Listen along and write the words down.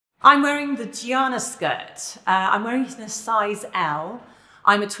I'm wearing the Gianna Skirt. I'm wearing it in a size L.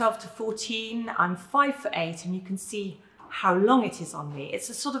 I'm a 12 to 14, I'm 5'8", and you can see how long it is on me.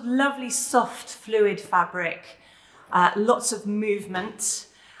 It's a sort of lovely, soft, fluid fabric, lots of movement,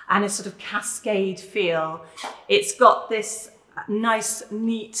 and a sort of cascade feel. It's got this nice,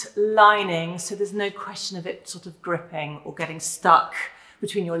 neat lining, so there's no question of it sort of gripping or getting stuck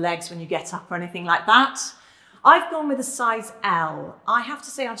between your legs when you get up or anything like that. I've gone with a size L. I have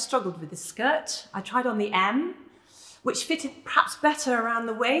to say I've struggled with this skirt. I tried on the M, which fitted perhaps better around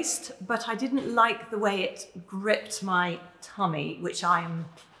the waist, but I didn't like the way it gripped my tummy, which I am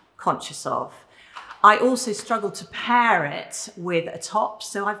conscious of. I also struggled to pair it with a top,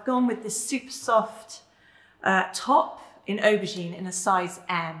 so I've gone with this super soft top in aubergine in a size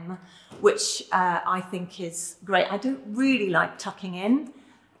M, which I think is great. I don't really like tucking in.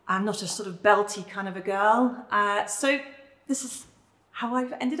 I'm not a sort of belty kind of a girl. So this is how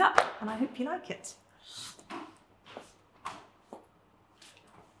I've ended up, and I hope you like it.